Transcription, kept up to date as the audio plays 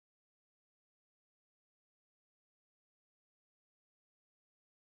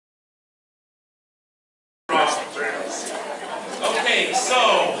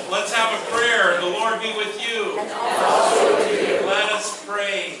be with you. And also with you. Let us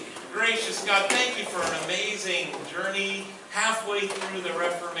pray. Gracious God, thank you for an amazing journey halfway through the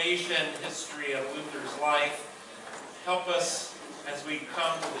Reformation history of Luther's life. Help us as we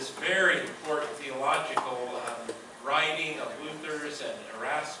come to this very important theological writing of Luther's and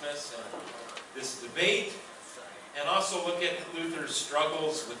Erasmus and this debate, and also look at Luther's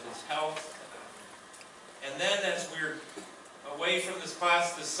struggles with his health. And then as we're away from this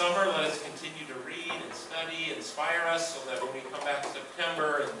class this summer, let us continue to read and study, inspire us, so that when we come back in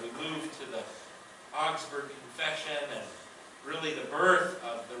September and we move to the Augsburg Confession and really the birth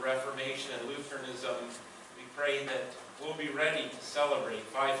of the Reformation and Lutheranism, we pray that we'll be ready to celebrate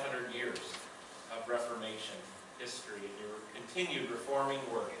 500 years of Reformation history and your continued reforming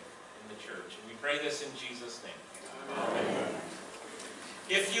work in the church. And we pray this in Jesus' name. Amen.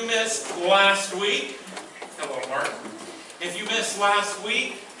 If you missed last week, hello Martin. If you missed last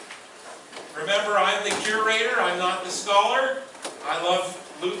week, remember I'm the curator, I'm not the scholar. I love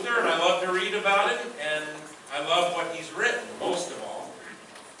Luther and I love to read about him, and I love what he's written, most of all.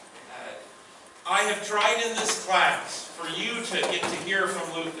 I have tried in this class for you to get to hear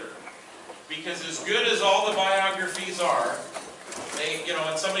from Luther, because as good as all the biographies are,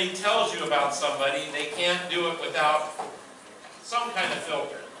 when somebody tells you about somebody, they can't do it without some kind of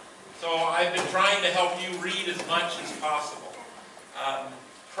filter. So I've been trying to help you read as much as possible.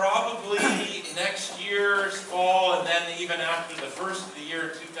 Probably next year's fall, and then even after the first of the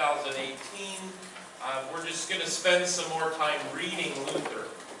year, 2018, we're just going to spend some more time reading Luther,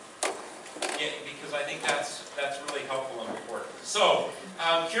 because I think that's really helpful and important. So,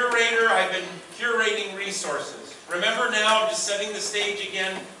 curator, I've been curating resources. Remember now, just setting the stage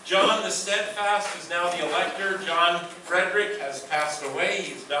again, John the Steadfast is now the elector. John Frederick has passed away,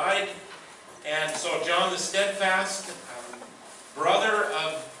 he's died. And so John the Steadfast, brother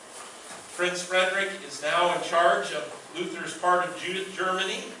of Prince Frederick, is now in charge of Luther's part of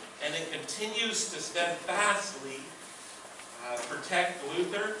Germany, and it continues to steadfastly protect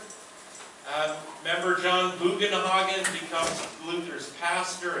Luther. Remember, John Bugenhagen becomes Luther's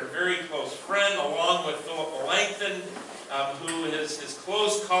pastor and very close friend, along with Philip Melanchthon, who is his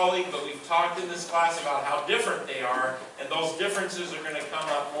close colleague, but we've talked in this class about how different they are, and those differences are going to come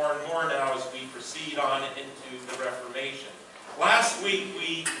up more and more now as we proceed on into the Reformation. Last week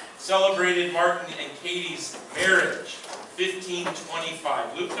we celebrated Martin and Katie's marriage,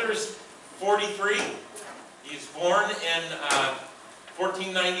 1525. Luther's 43. He's born in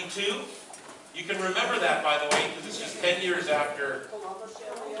 1492. You can remember that, by the way, because it's just 10 years after.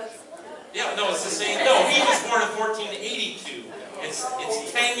 Yeah, no, it's the same. No, he was born in 1482. It's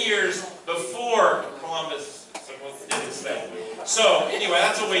 10 years before Columbus did his thing. So, anyway,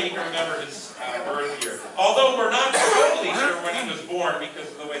 that's a way you can remember his birth year. Although we're not totally sure when he was born because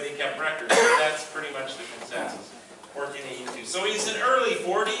of the way they kept records, but that's pretty much the consensus, 1482. So he's in early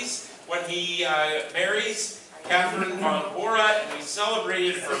 40s when he marries Catherine von Bora, and we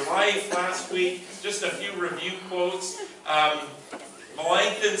celebrated her life last week. Just a few review quotes.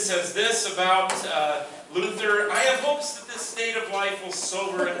 Melanchthon says this about Luther: I have hopes that this state of life will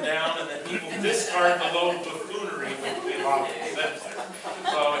sober him down, and that he will discard the low buffoonery which we often censor.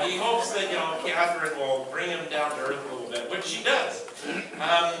 So he hopes that Catherine will bring him down to earth a little bit, which she does.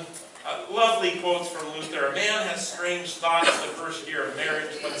 Lovely quotes from Luther. A man has strange thoughts the first year of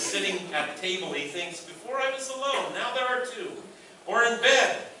marriage. When sitting at table, he thinks, before I was alone, now there are two. Or in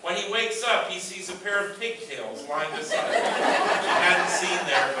bed, when he wakes up, he sees a pair of pigtails lying beside him, which he hadn't seen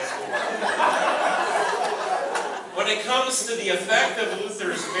there before. When it comes to the effect of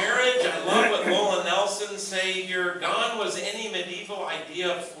Luther's marriage, I love what Lola Nelson say here. Gone was any medieval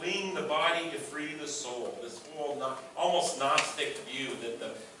idea of fleeing the body to free the soul. This whole almost Gnostic view that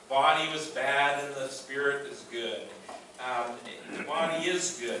the body was bad and the spirit is good. The body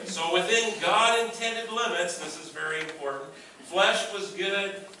is good. So within God-intended limits, this is very important, flesh was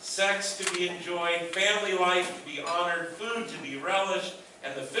good, sex to be enjoyed, family life to be honored, food to be relished,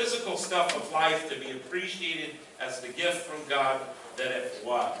 and the physical stuff of life to be appreciated as the gift from God that it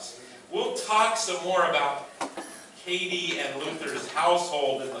was. We'll talk some more about Katie and Luther's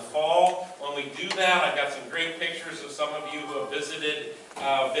household in the fall. When we do that, I've got some great pictures of some of you who have visited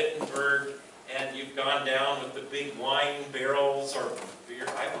Wittenberg, and you've gone down with the big wine barrels, or beer,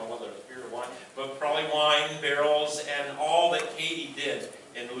 I don't know whether it's beer or wine, but probably wine barrels, and all that Katie did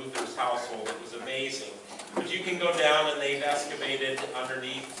in Luther's household. It was amazing. But you can go down, and they've excavated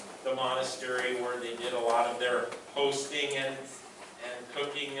underneath the monastery where they did a lot of their hosting and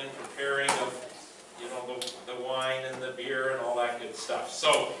cooking and preparing of the wine and the beer and all that good stuff.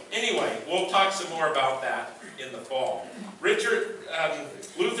 So anyway, we'll talk some more about that in the fall.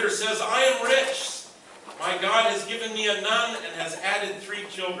 Luther says, I am rich, My God has given me a nun and has added 3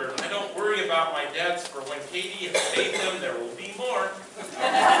 children. I don't worry about my debts, for when Katie has paid them, there will be more.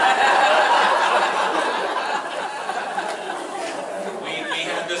 We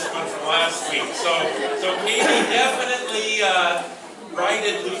had this one from last week. So Katie definitely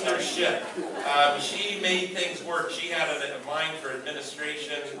righted Luther's ship. She made things work. She had a mind for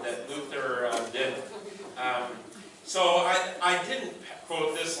administration that Luther didn't. So I didn't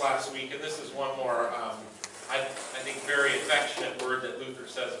quote this last week, and this is one more, I think, very affectionate word that Luther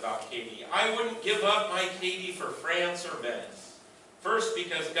says about Katie. I wouldn't give up my Katie for France or Venice. First,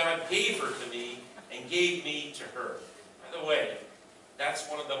 because God gave her to me and gave me to her. By the way, that's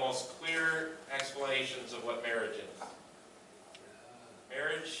one of the most clear explanations of what marriage is.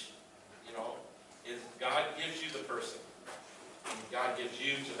 Marriage, you know, is God gives you the person, and God gives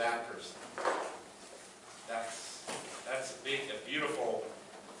you to that person. That's a beautiful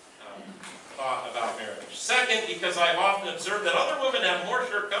thought about marriage. Second, because I've often observed that other women have more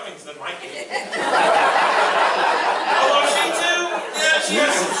shortcomings than my Katie. Although she too, yeah, she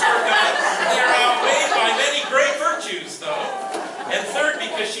has some shortcomings. They're outweighed by many great virtues, though. And third,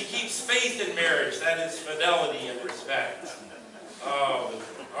 because she keeps faith in marriage. That is fidelity and respect. Oh,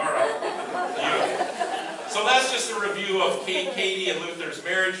 all right. Beautiful. So that's just a review of Katie and Luther's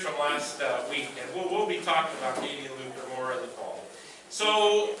marriage from last week. And we'll be talking about Katie and Luther more in the fall.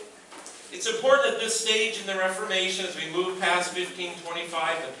 So it's important at this stage in the Reformation, as we move past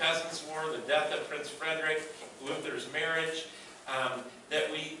 1525, the Peasants' War, the death of Prince Frederick, Luther's marriage,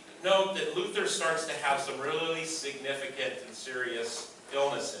 that we note that Luther starts to have some really significant and serious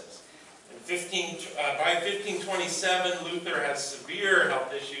illnesses. By 1527, Luther has severe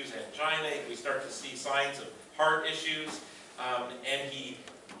health issues, angina. We start to see signs of heart issues, and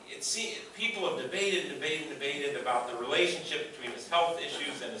people have debated about the relationship between his health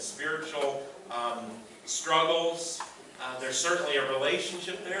issues and his spiritual struggles. There's certainly a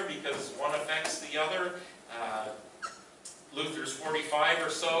relationship there because one affects the other. Luther's 45 or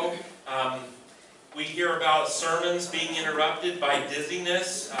so. We hear about sermons being interrupted by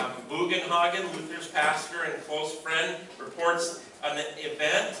dizziness. Bugenhagen, Luther's pastor and close friend, reports an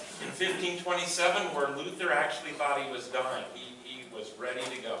event in 1527 where Luther actually thought he was dying. He was ready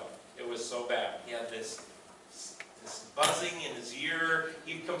to go. It was so bad. He had this buzzing in his ear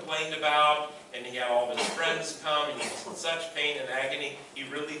he complained about, and he had all of his friends come, and he was in such pain and agony, he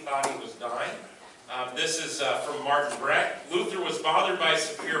really thought he was dying. This is from Martin Breck. Luther was bothered by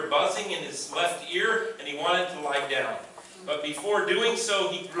severe buzzing in his left ear, and he wanted to lie down. But before doing so,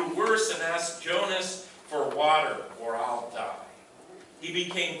 he grew worse and asked Jonas for water, or I'll die. He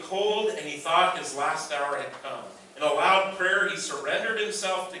became cold, and he thought his last hour had come. In a loud prayer, he surrendered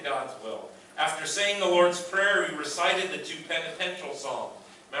himself to God's will. After saying the Lord's Prayer, he recited the 2 penitential psalms.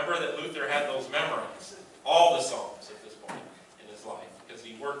 Remember that Luther had those memorized, all the psalms at this point in his life, because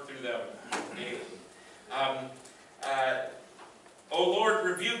he worked through them daily. O Lord,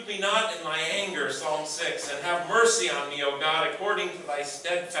 rebuke me not in thy anger, Psalm 6, and have mercy on me, O God, according to thy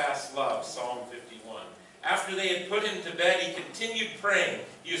steadfast love, Psalm 51. After they had put him to bed, he continued praying.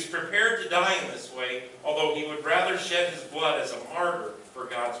 He was prepared to die in this way, although he would rather shed his blood as a martyr for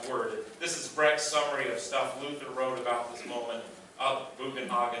God's word. This is Breck's summary of stuff Luther wrote about this moment,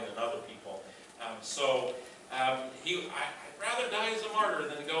 Bugenhagen and other people. I'd rather die as a martyr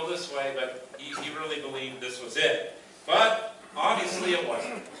than go this way, but he really believed this was it. But obviously it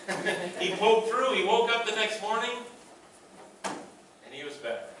wasn't. He pulled through. He woke up the next morning, and he was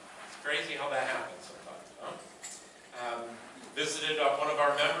better. It's crazy how that happens sometimes, huh? Visited one of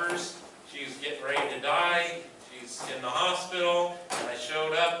our members. She was getting ready to die. She's in the hospital, and I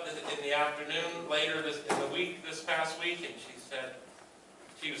showed up in the afternoon later in the week, this past week, and she said,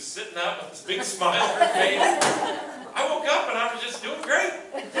 she was sitting up with this big smile on her face. I woke up and I was just doing great.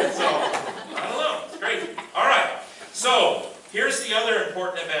 So, I don't know. It's crazy. All right. So, here's the other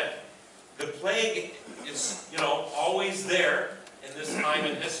important event. The plague is, always there in this time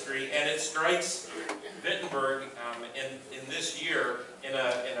in history, and it strikes Wittenberg in this year in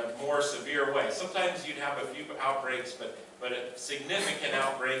a more severe way. Sometimes you'd have a few outbreaks, but a significant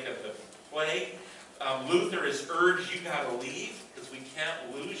outbreak of the plague. Luther is urged, you got to leave because we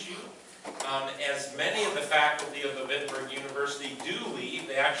can't lose you. As many of the faculty of the Wittenberg University do leave,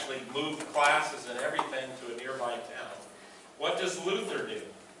 they actually move classes and everything to a nearby town. What does Luther do?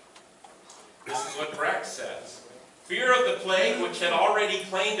 This is what Breck says. Fear of the plague, which had already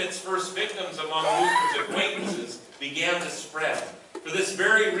claimed its first victims among Luther's acquaintances, began to spread. For this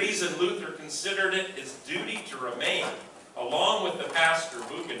very reason, Luther considered it his duty to remain, along with the pastor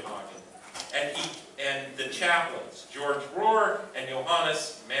Bugenhagen, and the chaplains, George Rohr and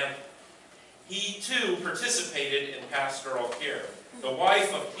Johannes Mantel. he too participated in pastoral care. The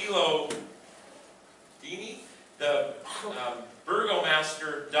wife of Hilo Dini, the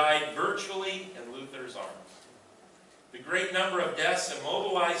burgomaster, died virtually in Luther's arms. The great number of deaths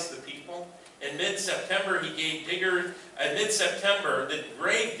immobilized the people. In mid-September, the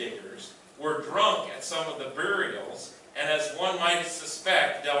grave diggers were drunk at some of the burials, and as one might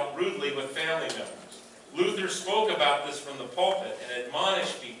suspect, dealt rudely with family members. Luther spoke about this from the pulpit and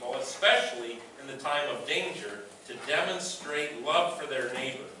admonished people, especially in the time of danger, to demonstrate love for their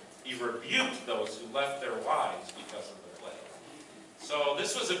neighbor. He rebuked those who left their lives because of the plague. So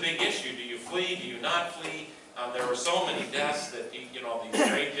this was a big issue. Do you flee? Do you not flee? There were so many deaths that these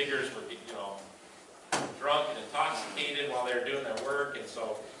grave diggers were drunk and intoxicated while they were doing their work, and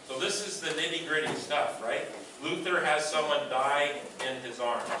so this is the nitty-gritty stuff, right? Luther has someone die in his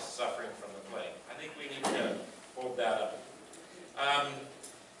arms, suffering from the plague. I think we need to hold that up.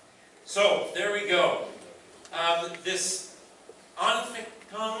 So there we go. This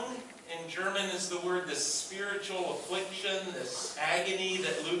Anfechtung in German is the word, this spiritual affliction, this agony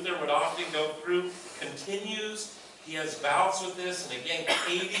that Luther would often go through, continues. He has bouts with this, and again,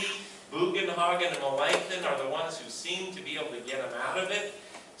 Katie, Bugenhagen, and Melanchthon are the ones who seem to be able to get him out of it.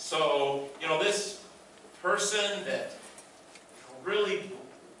 So, this person that really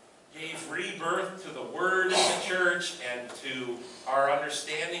gave rebirth to the Word in the church and to our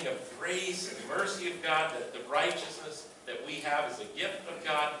understanding of grace and mercy of God, that the righteousness that we have is a gift of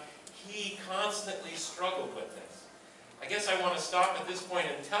God, he constantly struggled with this. I guess I want to stop at this point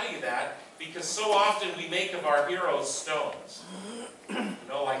and tell you that, because so often we make of our heroes stones.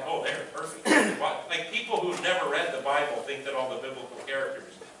 Like, oh, they're perfect. Like people who've never read the Bible think that all the biblical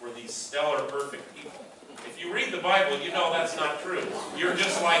characters were these stellar, perfect people. If you read the Bible, you know that's not true. You're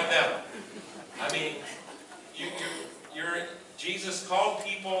just like them. I mean, Jesus called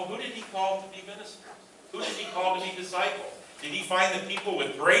people, who did he call to be ministers? Who did he call to be disciples? Did he find the people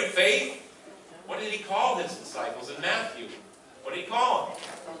with great faith? What did he call his disciples in Matthew? What did he call them?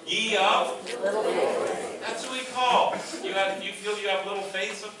 Ye of little faith. That's who he called. You feel you have little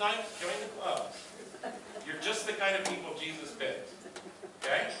faith sometimes? Join the club. You're just the kind of people Jesus picked.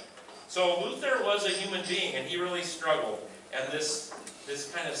 Okay? So Luther was a human being, and he really struggled. And this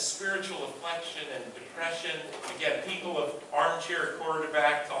kind of spiritual affliction and depression, again, people have armchair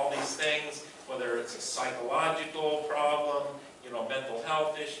quarterbacked all these things, whether it's a psychological problem, mental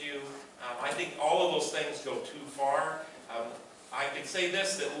health issue. I think all of those things go too far. I could say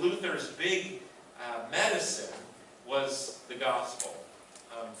this, that Luther's big medicine was the gospel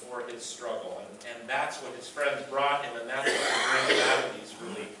for his struggle. And that's what his friends brought him, and that's what would bring him out of these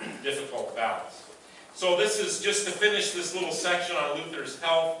really difficult bouts. So this is just to finish this little section on Luther's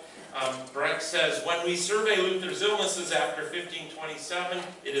health. Brecht says, when we survey Luther's illnesses after 1527,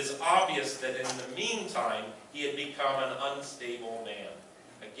 it is obvious that in the meantime, he had become an unstable man.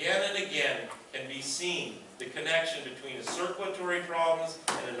 Again and again can be seen the connection between his circulatory problems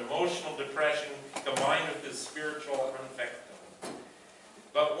and an emotional depression combined with his spiritual Anfechtung.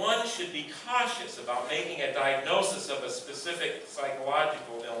 But one should be cautious about making a diagnosis of a specific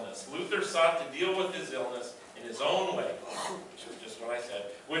psychological illness. Luther sought to deal with his illness in his own way, which is just what I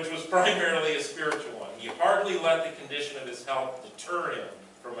said, which was primarily a spiritual one. He hardly let the condition of his health deter him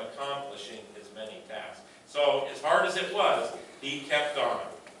from accomplishing his many tasks. So, as hard as it was, he kept on.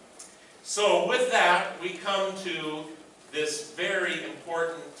 So, with that, we come to this very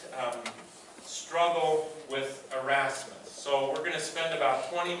important struggle with Erasmus. So, we're going to spend about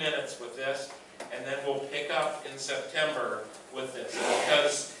 20 minutes with this, and then we'll pick up in September with this.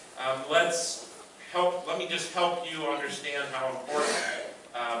 Because let me just help you understand how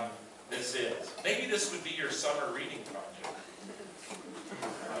important this is. Maybe this would be your summer reading project.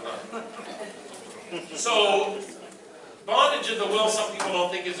 So, Bondage of the Will, some people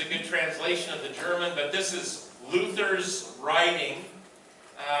don't think is a good translation of the German, but this is Luther's writing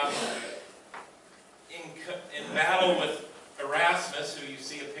in battle with Erasmus, who you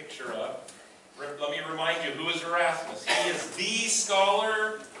see a picture of. Let me remind you, who is Erasmus? He is the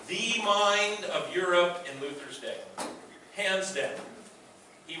scholar, the mind of Europe in Luther's day. Hands down.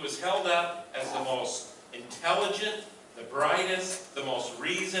 He was held up as the most intelligent, the brightest, the most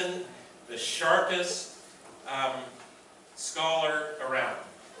reasoned, the sharpest scholar around.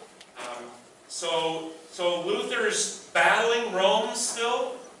 So Luther's battling Rome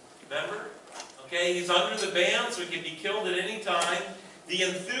still, remember? Okay, he's under the ban, so he can be killed at any time. The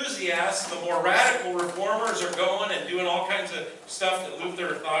enthusiasts, the more radical reformers are going and doing all kinds of stuff that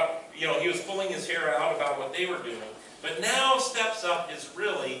Luther thought, he was pulling his hair out about what they were doing. But now steps up his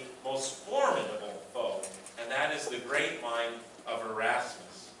really most formidable foe, and that is the great mind of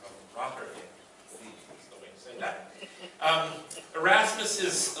Erasmus, of Rotterdam. Erasmus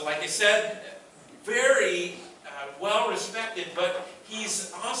is, like I said, very well respected, but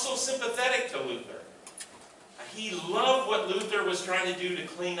he's also sympathetic to Luther. He loved what Luther was trying to do to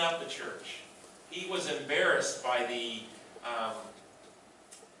clean up the church. He was embarrassed by the,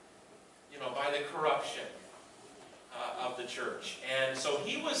 by the corruption of the church. And so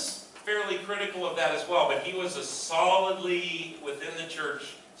he was fairly critical of that as well, but he was a solidly within the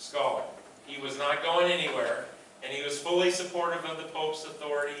church scholar. He was not going anywhere, and he was fully supportive of the Pope's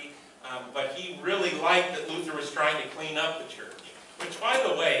authority, but he really liked that Luther was trying to clean up the church. Which, by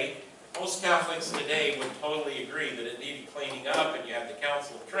the way, most Catholics today would totally agree that it needed cleaning up, and you had the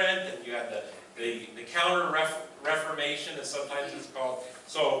Council of Trent, and you had the Counter-Reformation, as sometimes it's called.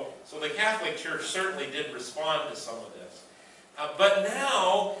 So the Catholic Church certainly did respond to some of this. But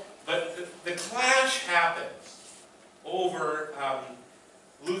the clash happens over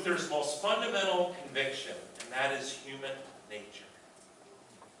Luther's most fundamental conviction, and that is human nature.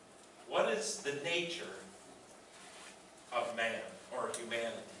 What is the nature of man or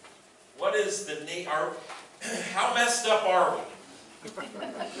humanity? What is the how messed up are we?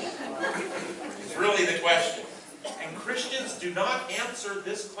 It's really the question. And Christians do not answer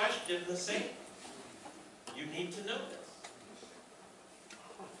this question the same. You need to know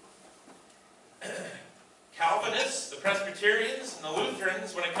this. Calvinists, the Presbyterians, and the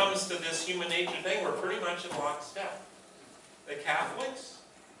Lutherans, when it comes to this human nature thing, we're pretty much in lockstep. The Catholics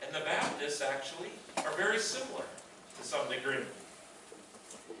and the Baptists, actually, are very similar to some degree.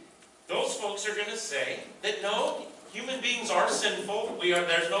 Those folks are going to say that no, human beings are sinful,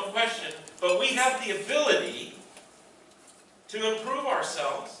 there's no question, but we have the ability to improve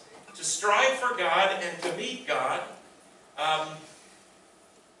ourselves, to strive for God and to meet God.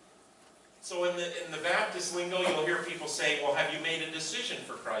 So in the Baptist lingo, you'll hear people say, well, have you made a decision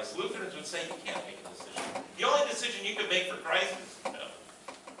for Christ? Lutherans would say you can't make a decision. The only decision you can make for Christ is no,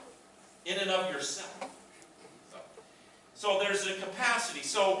 in and of yourself. So there's a capacity.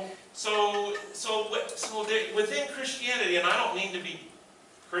 So within Christianity, and I don't mean to be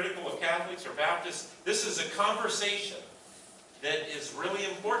critical of Catholics or Baptists, this is a conversation that is really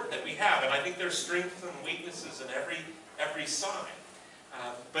important that we have. And I think there's strengths and weaknesses in every side.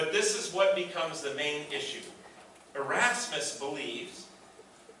 But this is what becomes the main issue. Erasmus believes,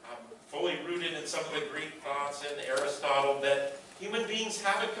 fully rooted in some of the Greek thoughts and Aristotle, that human beings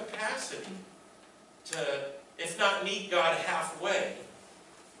have a capacity to, if not meet God halfway,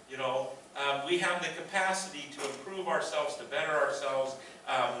 we have the capacity to improve ourselves, to better ourselves,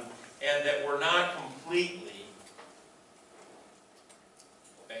 and that we're not completely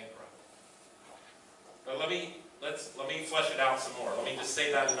bankrupt. But let me flesh it out some more. Let me just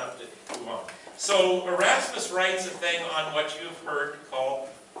say that enough to move on. So Erasmus writes a thing on what you've heard called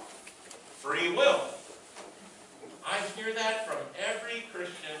free will. I hear that from every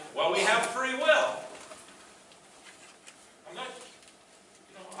Christian. Well, we have free will. I'm not,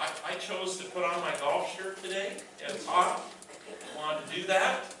 I chose to put on my golf shirt today. It's hot. I wanted to do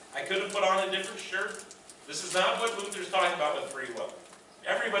that. I could have put on a different shirt. This is not what Luther's talking about with free will.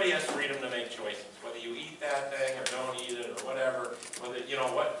 Everybody has freedom to make choices, whether you eat that thing or don't eat it or whatever, whether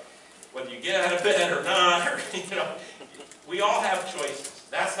you get out of bed or not, or, we all have choices.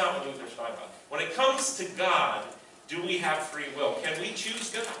 That's not what Luther's talking about. When it comes to God, do we have free will? Can we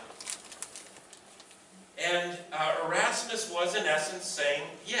choose God? And Erasmus was, in essence, saying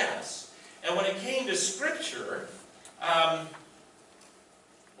yes. And when it came to Scripture, well,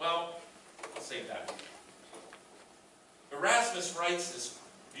 I'll save that. Erasmus writes this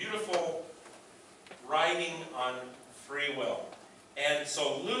beautiful writing on free will. And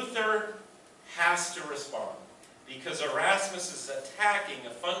so Luther has to respond, because Erasmus is attacking a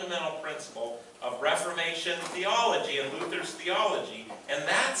fundamental principle of Reformation theology and Luther's theology, and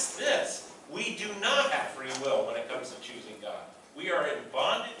that's this. We do not have free will when it comes to choosing God. We are in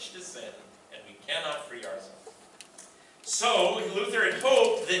bondage to sin, and we cannot free ourselves. So Luther had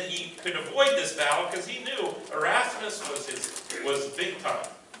hoped that he could avoid this battle, because he knew Erasmus was big time.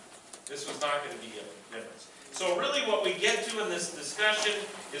 This was not going to be a difference. So really what we get to in this discussion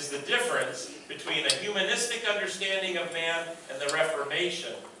is the difference between a humanistic understanding of man and the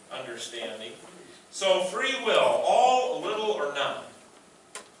Reformation understanding. So free will, all, little, or none.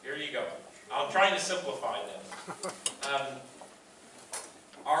 Here you go. I'm trying to simplify this.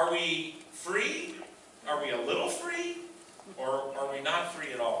 Are we free? Are we a little free? Or are we not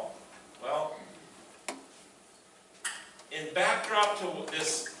free at all? Well, in backdrop to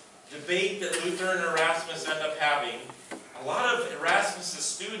this debate that Luther and Erasmus end up having, a lot of Erasmus'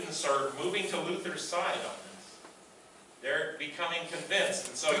 students are moving to Luther's side on this. They're becoming convinced.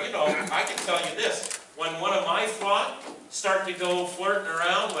 And so, I can tell you this. when one of my flock start to go flirting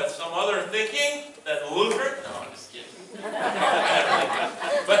around with some other thinking than Lutheran? No, I'm just kidding.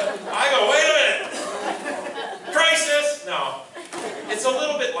 But I go, wait a minute. Crisis! No. It's a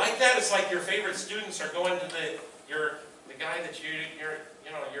little bit like that. It's like your favorite students are going to the guy that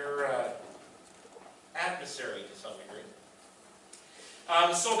your adversary to some degree.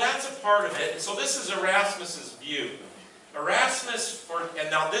 So that's a part of it. So this is Erasmus's view. Erasmus, and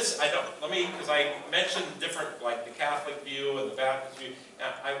now this, because I mentioned different, like the Catholic view and the Baptist view.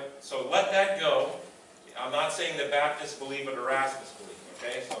 So let that go. I'm not saying that Baptists believe what Erasmus believes,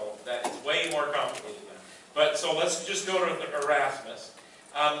 okay? So that is way more complicated than that. But so let's just go to Erasmus.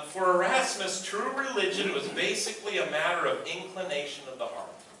 For Erasmus, true religion was basically a matter of inclination of the heart.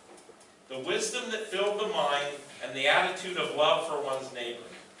 The wisdom that filled the mind and the attitude of love for one's neighbor.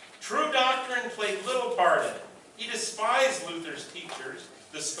 True doctrine played little part in it. He despised Luther's teachers,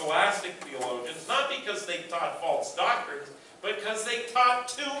 the scholastic theologians, not because they taught false doctrines, but because they taught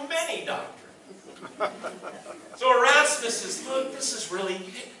too many doctrines. So Erasmus says, look, this is really,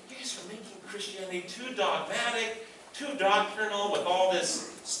 you guys are making Christianity too dogmatic, too doctrinal, with all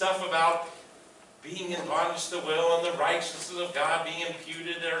this stuff about being in bondage to the will and the righteousness of God being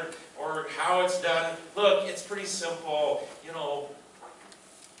imputed, or how it's done. Look, it's pretty simple.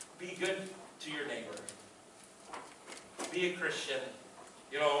 Be good to your neighbor. Be a Christian.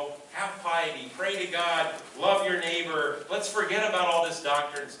 Have piety. Pray to God. Love your neighbor. Let's forget about all this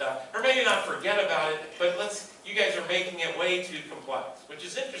doctrine stuff. Or maybe not forget about it, but you guys are making it way too complex. Which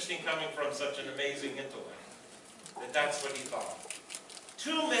is interesting coming from such an amazing intellect. That's what he thought.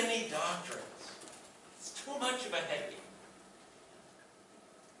 Too many doctrines. It's too much of a headache.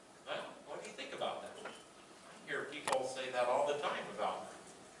 Well, what do you think about that? I hear people say that all the time about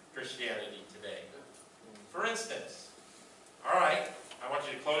Christianity today. For instance, all right, I want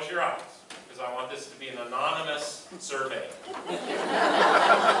you to close your eyes, because I want this to be an anonymous survey.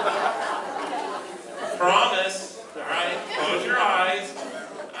 Promise, all right, close your eyes,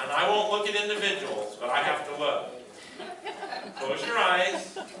 and I won't look at individuals, but I have to look. Close your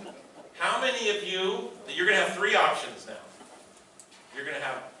eyes. How many of you, you're going to have three options now. You're going to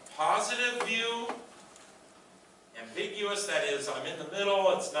have positive view, ambiguous, that is, I'm in the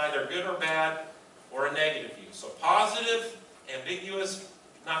middle, it's neither good or bad, or a negative view. So positive, ambiguous,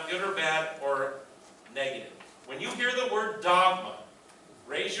 not good or bad, or negative. When you hear the word dogma,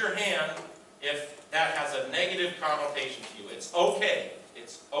 raise your hand if that has a negative connotation to you. It's okay.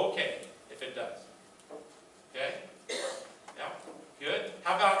 It's okay if it does. Okay? Yeah? Good?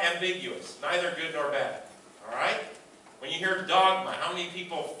 How about ambiguous? Neither good nor bad. All right? When you hear dogma, how many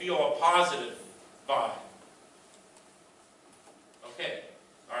people feel a positive vibe? Okay.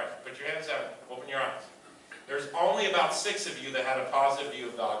 All right. Put your hands down. Open your eyes. There's only about 6 of you that had a positive view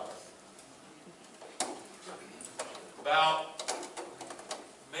of dogma. About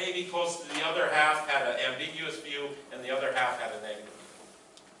maybe close to the other half had an ambiguous view, and the other half had a negative view.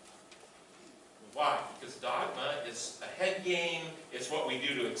 Why? Because dogma is a head game. It's what we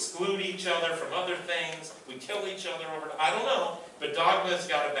do to exclude each other from other things. We kill each other over. I don't know, but dogma's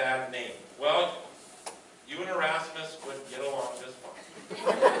got a bad name. Well, you and Erasmus would get along just fine.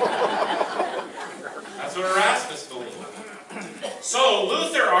 That's what Erasmus believed. So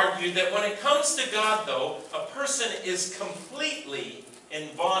Luther argued that when it comes to God, though, a person is completely in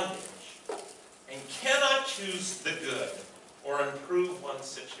bondage and cannot choose the good or improve one's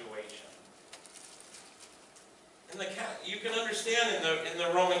situation. You can understand in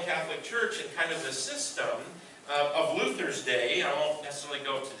the Roman Catholic Church and kind of the system of Luther's day. I won't necessarily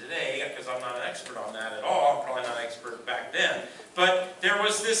go to today because I'm not an expert on that at all. I'm probably not an expert back then. But there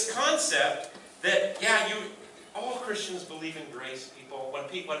was this concept that, yeah, all Christians believe in grace, people.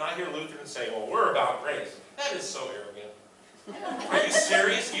 When I hear Lutherans say, well, we're about grace, that is so arrogant. Are you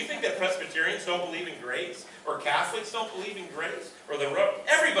serious? You think that Presbyterians don't believe in grace? Or Catholics don't believe in grace? Or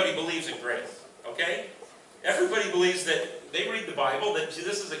everybody believes in grace, okay? Everybody believes that they read the Bible, that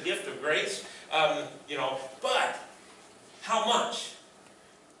this is a gift of grace, but how much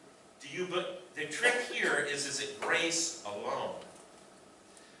do you, the trick here is it grace alone?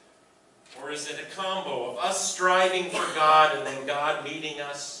 Or is it a combo of us striving for God and then God meeting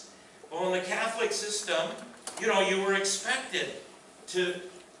us? Well, in the Catholic system, you were expected to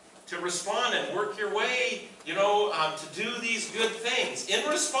respond and work your way, to do these good things in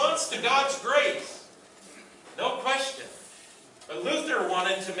response to God's grace. No question. But Luther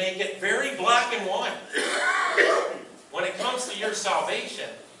wanted to make it very black and white. When it comes to your salvation,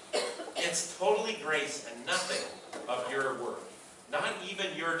 it's totally grace and nothing of your work. Not even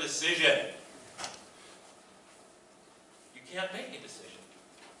your decision. You can't make a decision.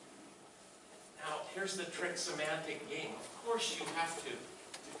 Now, here's the trick semantic game. Of course you have to.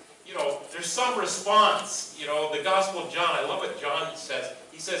 You know, there's some response. You know, the Gospel of John, I love what John says.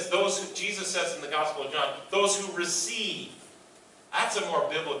 He says, Jesus says in the Gospel of John, those who receive. That's a more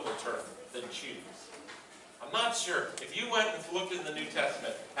biblical term than choose. I'm not sure. If you went and looked in the New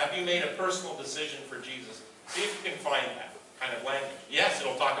Testament, have you made a personal decision for Jesus? See if you can find that kind of language. Yes,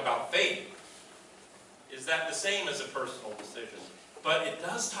 it'll talk about faith. Is that the same as a personal decision? But it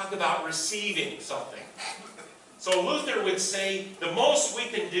does talk about receiving something. So Luther would say, the most we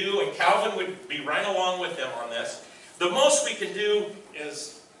can do, and Calvin would be right along with him on this, the most we can do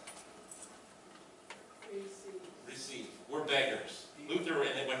is receive. We're beggars. Luther,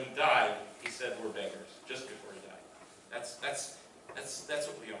 when he died, he said we're beggars, just before he died. That's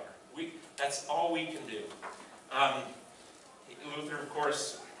what we are. That's all we can do. Luther, of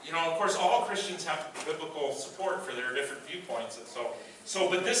course, all Christians have biblical support for their different viewpoints, and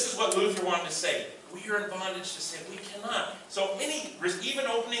but this is what Luther wanted to say. We are in bondage to sin. We cannot. So even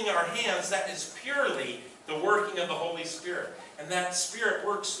opening our hands, that is purely the working of the Holy Spirit. And that Spirit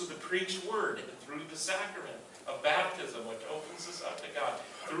works through the preached word and through the sacrament of baptism, which opens us up to God.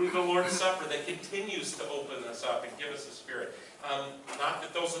 Through the Lord's Supper that continues to open us up and give us the Spirit. Not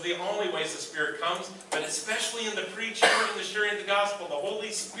that those are the only ways the Spirit comes, but especially in the preaching and the sharing of the gospel, the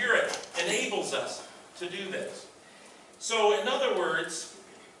Holy Spirit enables us to do this. So, in other words,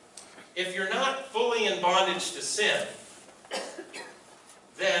 if you're not fully in bondage to sin,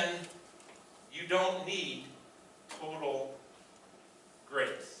 then you don't need total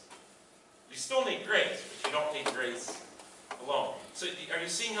grace. You still need grace, but you don't need grace alone. So are you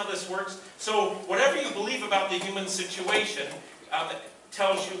seeing how this works? So whatever you believe about the human situation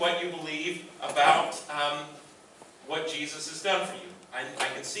tells you what you believe about what Jesus has done for you. I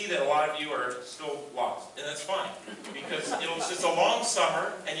can see that a lot of you are still lost, and that's fine, because it's a long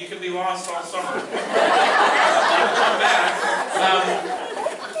summer, and you can be lost all summer. You can come back.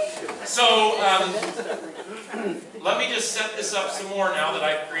 Let me just set this up some more now that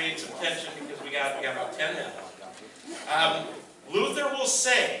I've created some tension, because we got about 10 minutes. Luther will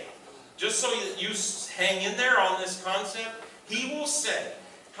say, just so you hang in there on this concept, he will say,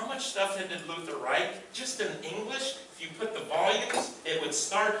 how much stuff did Luther write? Just in English, if you put the volumes, it would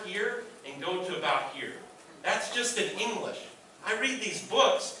start here and go to about here. That's just in English. I read these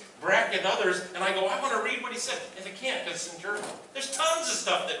books, Breck and others, and I go, I want to read what he said. If I can't, because it's in German. There's tons of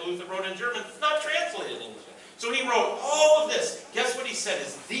stuff that Luther wrote in German, not translated in English. So he wrote all of this. Guess what he said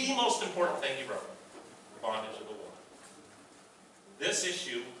is the most important thing he wrote? Bondage of the will. This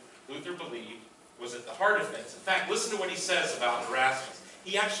issue, Luther believed, was at the heart of things. In fact, listen to what he says about Erasmus.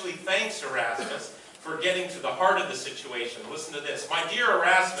 He actually thanks Erasmus for getting to the heart of the situation. Listen to this. My dear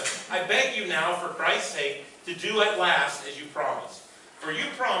Erasmus, I beg you now, for Christ's sake, to do at last as you promised. For you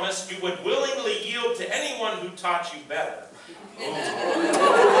promised you would willingly yield to anyone who taught you better.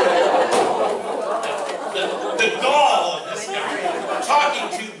 The gall of this guy, talking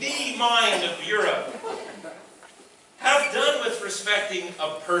to the mind of Europe. Have done with respecting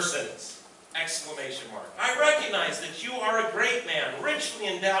of persons! Exclamation mark. I recognize that you are a great man, richly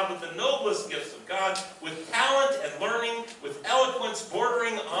endowed with the noblest gifts of God, with talent and learning, with eloquence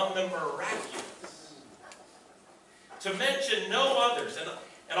bordering on the miraculous. To mention no others, and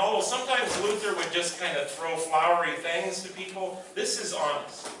although sometimes Luther would just kind of throw flowery things to people, this is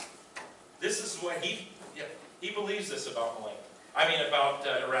honest. This is what he believes this about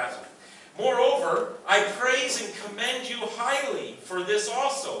Erasmus. Moreover, I praise and commend you highly for this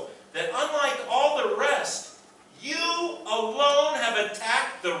also, that unlike all the rest, you alone have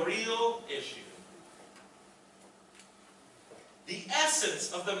attacked the real issue. The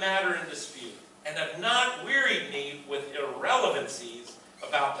essence of the matter in dispute, and have not wearied me with irrelevancies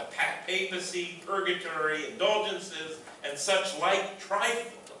about the papacy, purgatory, indulgences, and such like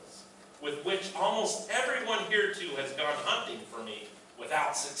trifles, with which almost everyone hereto has gone hunting for me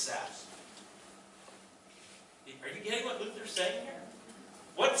without success. Are you getting what Luther's saying here?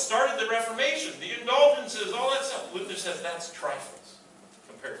 What started the Reformation? The indulgences, all that stuff. Luther says that's trifles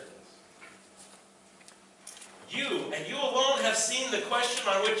compared to this. You, and you alone, have seen the question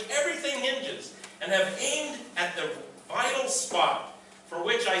on which everything hinges, and have aimed at the vital spot, for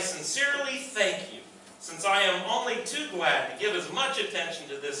which I sincerely thank you, since I am only too glad to give as much attention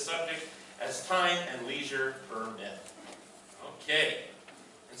to this subject as time and leisure permit. Okay.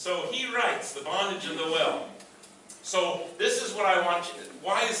 And so he writes, the bondage of the will. So this is what I want you to...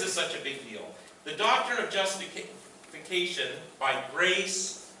 Why is this such a big deal? The doctrine of justification by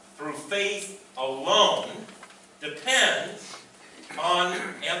grace through faith alone depends on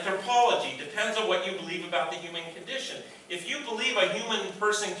anthropology. Depends on what you believe about the human condition. If you believe a human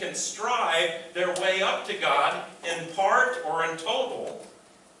person can strive their way up to God in part or in total,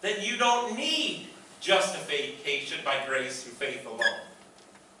 then you don't need justification by grace through faith alone.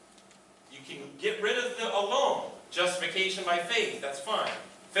 You can get rid of the alone. Justification by faith, that's fine.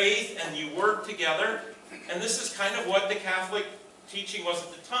 Faith and you work together. And this is kind of what the Catholic teaching was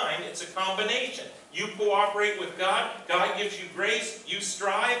at the time. It's a combination. You cooperate with God. God gives you grace. You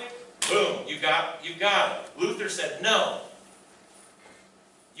strive. Boom. You got it. Luther said, no.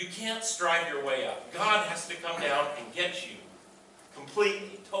 You can't strive your way up. God has to come down and get you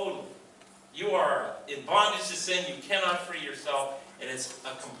completely, totally. You are in bondage to sin. You cannot free yourself. And it's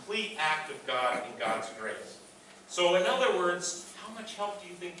a complete act of God and God's grace. So in other words, how much help do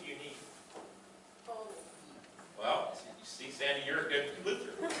you think you need? Well, you see, Sandy, you're a good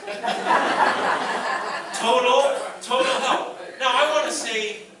Luther. total help. Now, I want to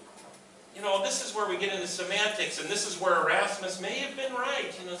say, you know, this is where we get into semantics, and this is where Erasmus may have been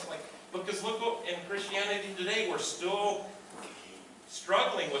right. You know, it's like, because look, in Christianity today, we're still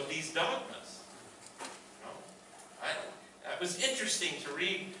struggling with these dogmas. You know, it was interesting to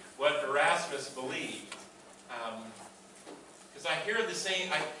read what Erasmus believed. Because I hear the same,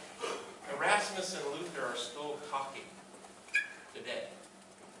 Erasmus and Luther are still talking today.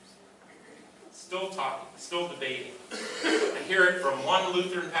 Still talking, still debating. I hear it from one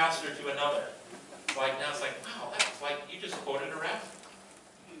Lutheran pastor to another. Like now it's like, wow, that's like, you just quoted Erasmus.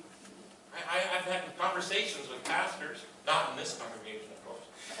 I've had conversations with pastors, not in this congregation, of course.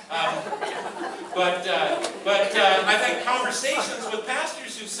 But I've had conversations with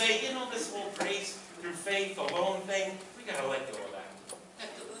pastors who say, you know, this whole grace through faith alone thing, we got to let go of that.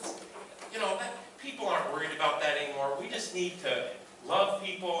 You know, people aren't worried about that anymore. We just need to love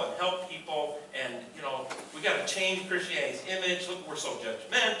people and help people, and you know, we got to change Christianity's image. Look, we're so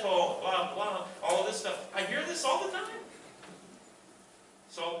judgmental, blah blah, all of this stuff. I hear this all the time.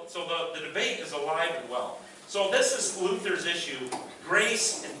 So the debate is alive and well. So this is Luther's issue: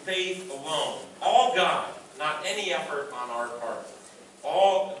 grace and faith alone, all God, not any effort on our part,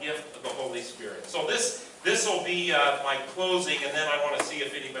 all gift of the Holy Spirit. So this will be my closing, and then I want to see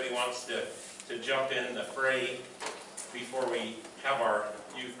if anybody wants to jump in the fray before we have our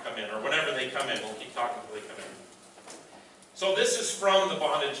youth come in, or whenever they come in. We'll keep talking until they come in. So this is from the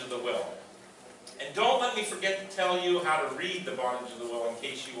Bondage of the Will. And don't let me forget to tell you how to read the Bondage of the Will in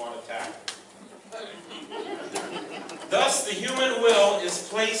case you want to tackle it. Thus the human will is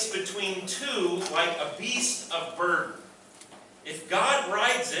placed between two like a beast of burden. If God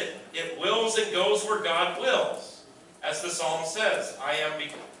rides it, it wills and goes where God wills. As the psalm says, I have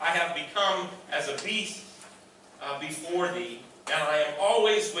become as a beast before thee, and I am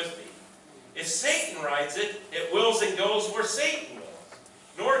always with thee. If Satan rides it, it wills and goes where Satan wills.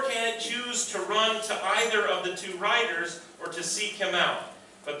 Nor can it choose to run to either of the two riders or to seek him out.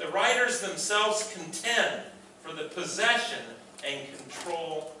 But the riders themselves contend for the possession and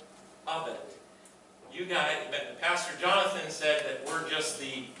control of it. You guys, Pastor Jonathan said that we're just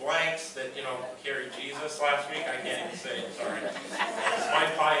the blanks that, you know, carry Jesus last week. I can't even say it, sorry. It's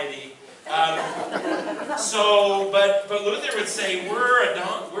my piety. But Luther would say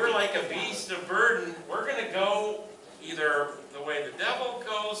we're like a beast of burden. We're going to go either the way the devil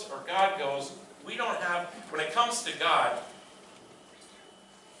goes or God goes. We don't have, when it comes to God,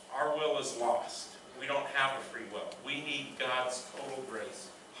 our will is lost. We don't have a free will. We need God's total grace,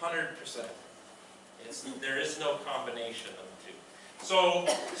 100%. There is no combination of the two. So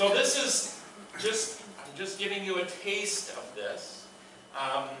this is just, I'm just giving you a taste of this.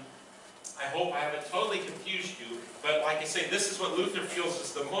 I hope I haven't totally confused you, but like I say, this is what Luther feels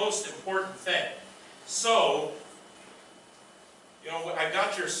is the most important thing. So, you know, I've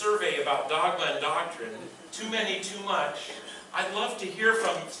got your survey about dogma and doctrine. Too many, too much. I'd love to hear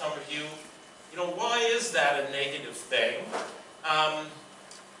from some of you. You know, why is that a negative thing?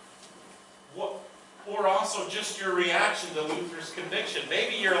 Or also just your reaction to Luther's conviction.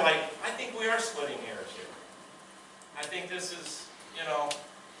 Maybe you're like, I think we are splitting hairs here. I think this is, you know,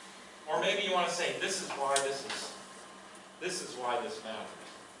 or maybe you want to say, this is why this matters.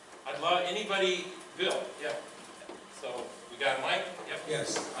 I'd love anybody. Bill, yeah. So we got Mike. Yep.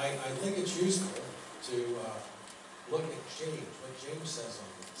 Yes, I think it's useful to look at James, what James says on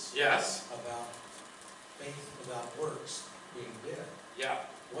this. Yes. About faith without works being dead. Yeah.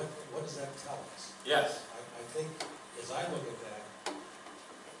 What does that tell us? Yes. I think, as I look at that,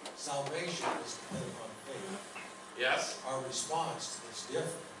 salvation is dependent on faith. Yes. Our response is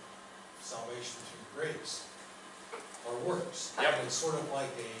different. Salvation through grace or works. Yep. And it's sort of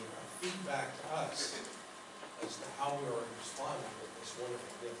like a feedback to us as to how we are responding with this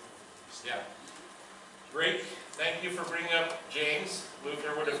wonderful gift. Yeah. Great. Thank you for bringing up James.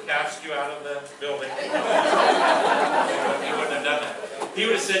 Luther would have cast you out of the building. He wouldn't have done that. He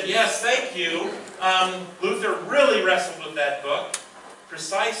would have said, yes, thank you. Luther really wrestled with that book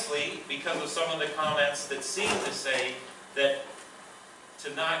precisely because of some of the comments that seem to say that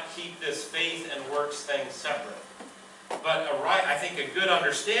to not keep this faith and works thing separate. But I think a good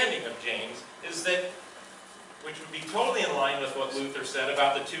understanding of James is that, which would be totally in line with what Luther said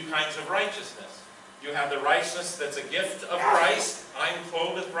about the two kinds of righteousness. You have the righteousness that's a gift of Christ. I'm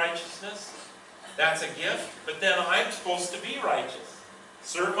clothed with righteousness. That's a gift. But then I'm supposed to be righteous.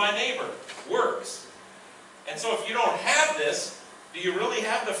 Serve my neighbor. Works. And so if you don't have this, do you really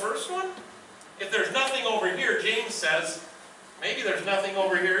have the first one? If there's nothing over here, James says, maybe there's nothing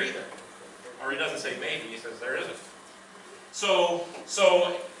over here either. Or he doesn't say maybe, he says there isn't. So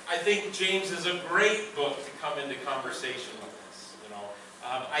I think James is a great book to come into conversation with this. You know,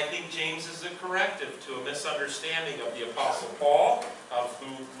 I think James is a corrective to a misunderstanding of the Apostle Paul, of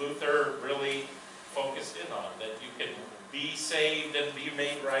who Luther really focused in on, that you can be saved and be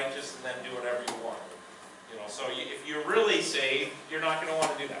made righteous and then do whatever you want. You know, so if you're really saved, you're not going to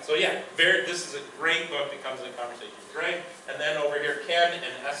want to do that. So yeah, this is a great book that comes into conversation. Greg, and then over here, Ken and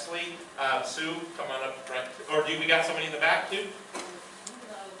Esley. Sue, come on up front. Or do we got somebody in the back too?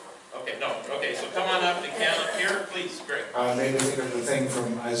 Okay, no. Okay, so come on up to Ken up here, please. Greg. Made me think of the thing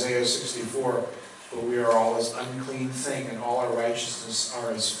from Isaiah 64, but we are all as unclean thing, and all our righteousness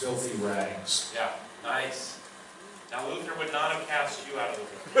are as filthy rags. Yeah, nice. Now Luther would not have cast you out of the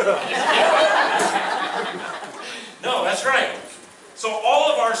room. No, that's right. So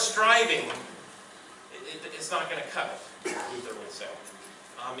all of our striving, it's not going to cut it, Luther would say.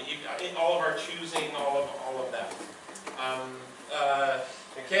 All of our choosing, all of that.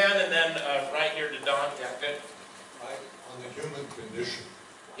 Ken, and then right here to Don. Yeah, good. On the human condition.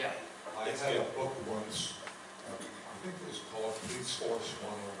 Yeah. I had a book once, I think it was called Police Force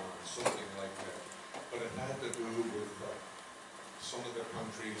 101, something like that. But it had to do with some of the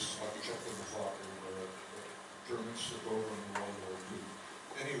countries, like Czechoslovakia, where the Germans took over in World War II.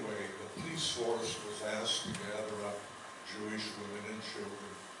 Anyway, the police force was asked to gather up Jewish women and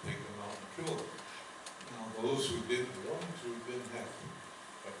children, take them out and kill them. Now, those who didn't want to didn't have to,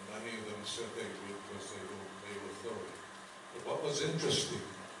 but many of them said they would because they were thoroughly. But what was interesting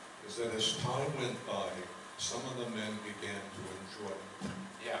is that as time went by, some of the men began to enjoy it.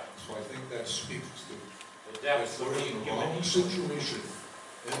 Yeah. So I think that speaks to The depths if of we're in the wrong situation,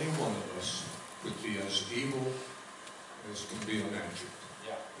 any one of us could be as evil as can be imagined.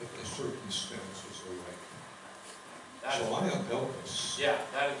 Yeah. If the circumstances are right. That So is, I am helpless. yeah,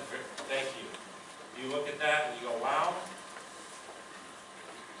 that is very, thank you. You look at that and you go, wow.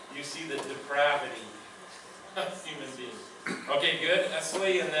 You see the depravity of human beings. Okay, good.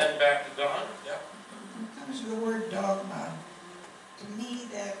 Esley, and then back to Don. Yeah. When it comes to the word dogma, to me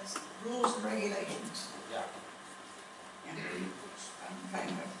that's rules and regulations. Yeah. And I'm kind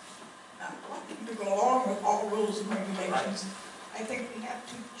of not wanting to go along with all rules and regulations. I think we have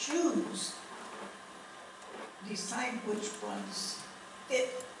to choose, decide which ones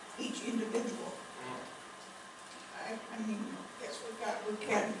fit each individual. I mean, yes, we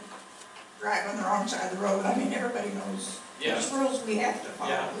can't drive on the wrong side of the road. I mean, everybody knows which rules we have to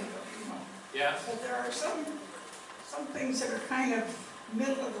follow, Yeah. you know. Yeah. But there are some things that are kind of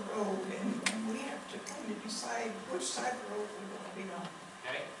middle of the road, and we have to kind of decide which side of the road we want to be on.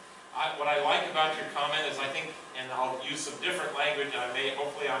 Okay. What I like about your comment is I think, and I'll use some different language, and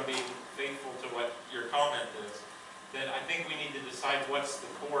hopefully I'm being faithful to what your comment is, that I think we need to decide what's the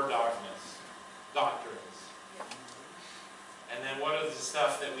core doctrines. And then what is the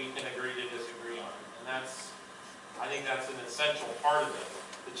stuff that we can agree to disagree on? And I think that's an essential part of it.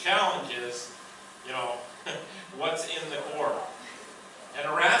 The challenge is, you know, what's in the core? And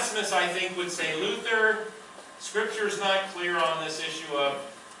Erasmus, I think, would say, Luther, Scripture's not clear on this issue of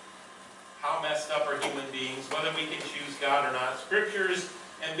how messed up are human beings, whether we can choose God or not. Scripture's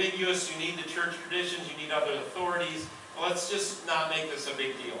ambiguous, you need the church traditions, you need other authorities. Well, let's just not make this a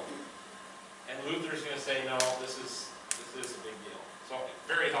big deal. And Luther's going to say, no, this is a big deal. So,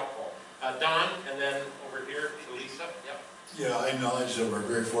 very helpful. Don, and then over here, Lisa. Yep. Yeah, I acknowledge that we're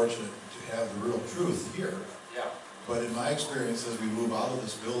very fortunate to have the real truth here. Yeah. But in my experience, as we move out of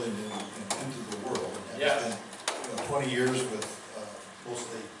this building and into the world, and Yes. it's been 20 years with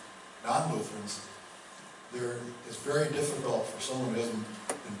mostly non-Lutherans, it's very difficult for someone who hasn't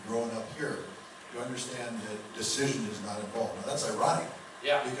been growing up here to understand that decision is not involved. Now that's ironic,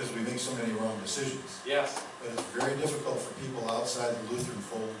 Yeah. because we make so many wrong decisions. Yes. But it's very difficult for people outside the Lutheran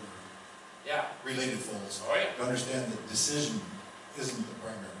fold, Yeah. related folds, Oh, yeah. to understand that decision isn't the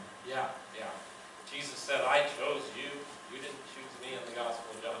primary. Yeah, yeah. Jesus said, I chose you. You didn't choose me in the Gospel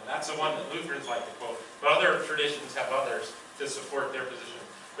of John. That's the one that Lutherans like to quote. But other traditions have others to support their position.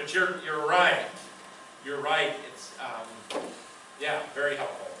 But you're right. You're right. It's, yeah, very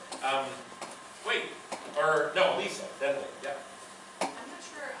helpful. Wait, or, no, Lisa, then, yeah, I'm not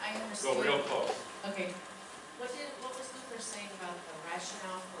sure I go understood. real close. Okay, what was Luther saying about the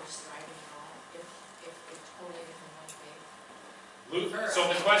rationale for striving at all, if it's totally different one faith? Luther, so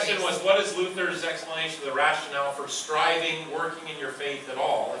the question was, what is Luther's explanation of the rationale for striving, working in your faith at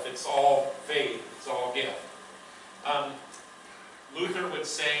all? If it's all faith, it's all gift. Luther would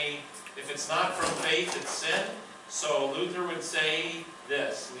say, if it's not from faith, it's sin. So Luther would say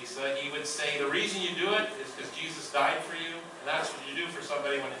this, Lisa, he would say, the reason you do it is because Jesus died for you, and that's what you do for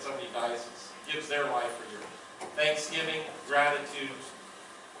somebody when somebody dies, gives their life for you. Thanksgiving, gratitude.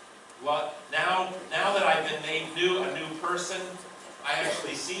 Now that I've been made a new person, I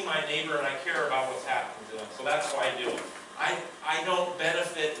actually see my neighbor and I care about what's happening to them. So that's why I do it. I don't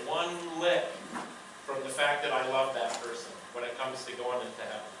benefit one lick from the fact that I love that person when it comes to going into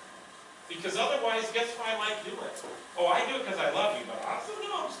heaven. Because otherwise, guess why I might do it? Oh, I do it because I love you, but also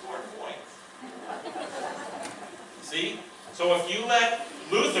no, I'm scoring points. See? So if you let,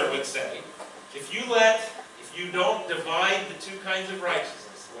 Luther would say, if you don't divide the two kinds of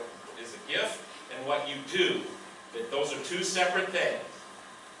righteousness, what is a gift and what you do, that those are two separate things,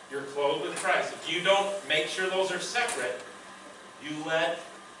 you're clothed with Christ. If you don't make sure those are separate, you let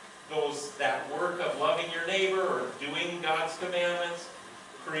that work of loving your neighbor or doing God's commandments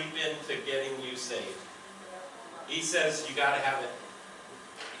creep into getting you saved. He says you got to have it.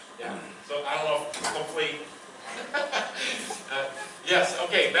 Yeah. So I don't know if hopefully. Yes.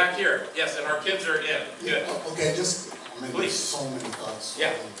 Okay. Back here. Yes. And our kids are in. Good. Okay. Just Please. there's so many thoughts Yeah.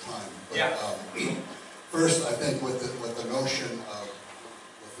 all the time. But, Yeah. First, I think with the notion of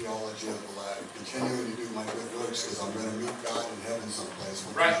the theology of the latter, continuing to do my good works because I'm going to meet God in heaven someplace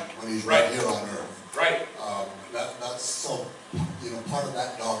when He's right here on earth. Right. That's so, part of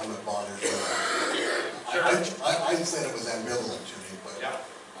that dogma bothers me. Sure. I said it was ambivalent to me, but Yeah.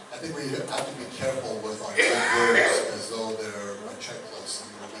 I think we have to be careful with our good works as though they're a checklist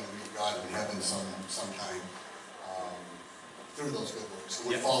and we're going to meet God in heaven sometime through those good works.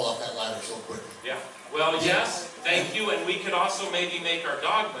 We fall off that ladder so quickly. Yeah. Well, yes. Thank you. And we could also maybe make our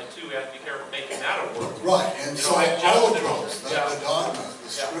dogma too. We have to be careful making that a word. Right. And so like all of justice. those, the dogma, the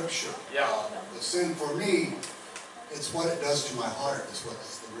scripture, the sin for me, it's what it does to my heart is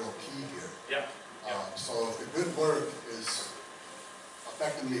what's the real key here. Yeah. So if the good work is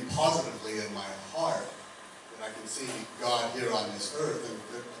affecting me positively in my heart, then I can see God here on this earth,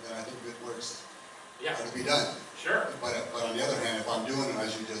 then I think good works are to be done. Sure. But on the other hand, if I'm doing it,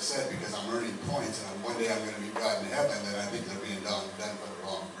 as you just said, because I'm earning points and one day I'm going to meet God in heaven, then I think they're being done for the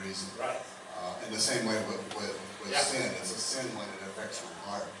wrong reason. Right. In the same way with sin, it's a sin when it affects my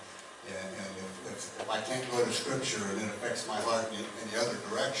heart. And if I can't go to Scripture and it affects my heart in the other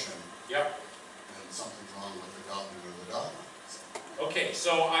direction, then something's wrong with the doctrine or the dogma. Okay,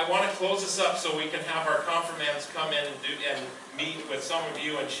 so I want to close this up so we can have our confirmands come in and meet with some of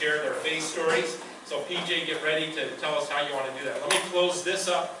you and share their faith stories. So PJ, get ready to tell us how you want to do that. Let me close this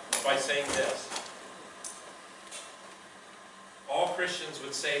up by saying this. All Christians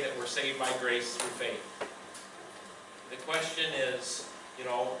would say that we're saved by grace through faith. The question is,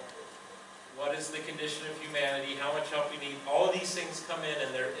 what is the condition of humanity? How much help we need? All of these things come in,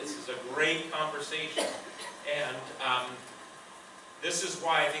 and this is a great conversation. And this is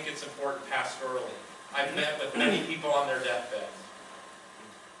why I think it's important pastorally. I've met with many people on their deathbed.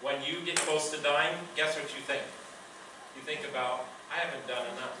 When you get close to dying, guess what you think? You think about, I haven't done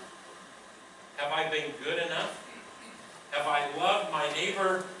enough. Have I been good enough? Have I loved my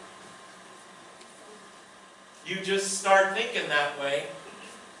neighbor? You just start thinking that way.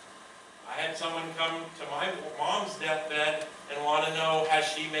 I had someone come to my mom's deathbed and want to know, has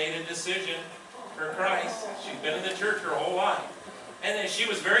she made a decision for Christ? She's been in the church her whole life. And she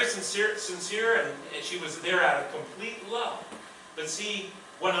was very sincere, and she was there out of complete love. But see,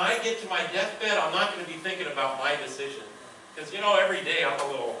 when I get to my deathbed, I'm not going to be thinking about my decision. Because, every day I'm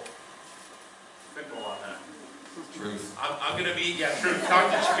a little fickle on that. Truth. I'm going to be, truth,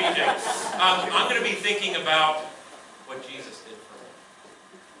 talk to PJ. I'm going to be thinking about what Jesus did for me.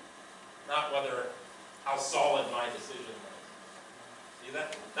 Not how solid my decision was. See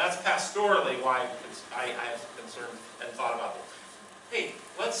that? That's pastorally why I have concern and thought about this. Hey,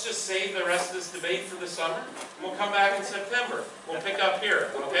 let's just save the rest of this debate for the summer, and we'll come back in September. We'll pick up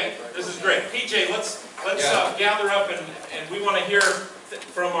here, okay? This is great. PJ, let's gather up, and we want to hear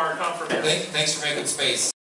from our confirmation. Thanks for making space.